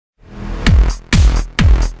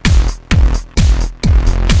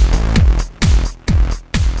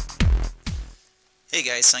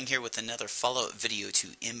Hey guys, Sung here with another follow-up video to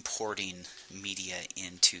importing media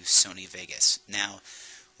into Sony Vegas. Now,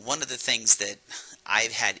 one of the things that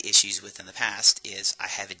I've had issues with in the past is I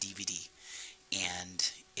have a DVD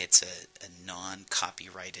and it's a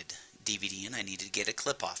non-copyrighted DVD and I need to get a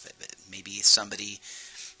clip off of it. Maybe somebody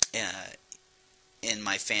in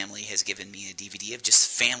my family has given me a DVD of just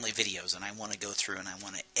family videos and I want to go through and I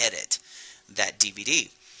want to edit that DVD.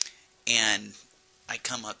 And I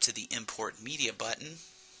come up to the import media button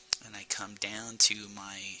and I come down to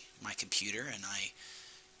my computer and I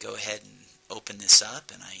go ahead and open this up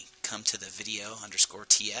and I come to the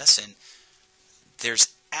video_TS and there's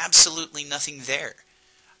absolutely nothing there.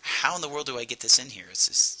 How in the world do I get this in here? It's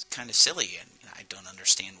just kind of silly and I don't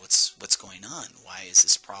understand what's going on. Why is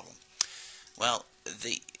this a problem? Well,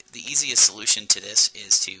 the easiest solution to this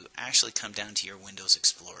is to actually come down to your Windows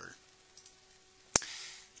Explorer.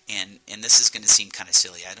 And this is going to seem kind of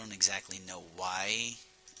silly. I don't exactly know why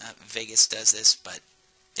Vegas does this, but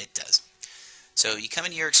it does. So you come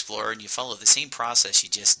into your Explorer and you follow the same process you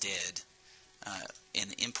just did in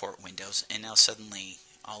the import windows, and now suddenly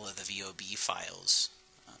all of the VOB files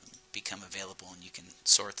become available, and you can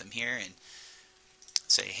sort them here and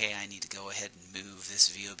say, hey, I need to go ahead and move this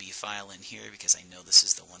VOB file in here because I know this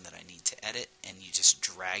is the one that I need to edit, and you just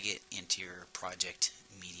drag it into your project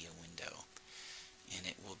media window. And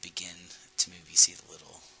it will begin to move. You see the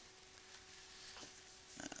little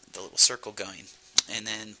circle going, and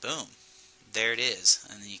then boom, there it is.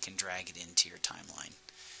 And then you can drag it into your timeline,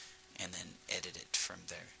 and then edit it from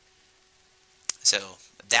there. So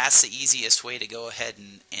that's the easiest way to go ahead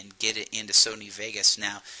and get it into Sony Vegas.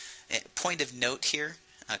 Now, point of note here: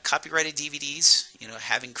 copyrighted DVDs,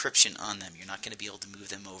 have encryption on them. You're not going to be able to move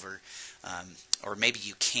them over, or maybe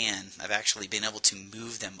you can. I've actually been able to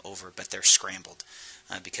move them over, but they're scrambled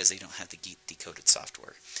because they don't have the decoded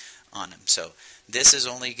software on them. So this is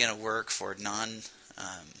only going to work for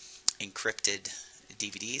non-encrypted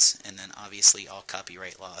DVDs, and then obviously all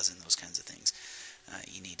copyright laws and those kinds of things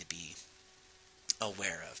you need to be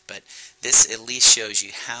aware of. But this at least shows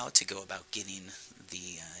you how to go about getting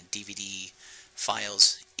the DVD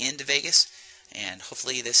files into Vegas, and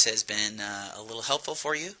hopefully this has been a little helpful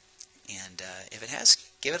for you, and if it has,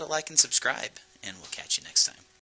 give it a like and subscribe, and we'll catch you next time.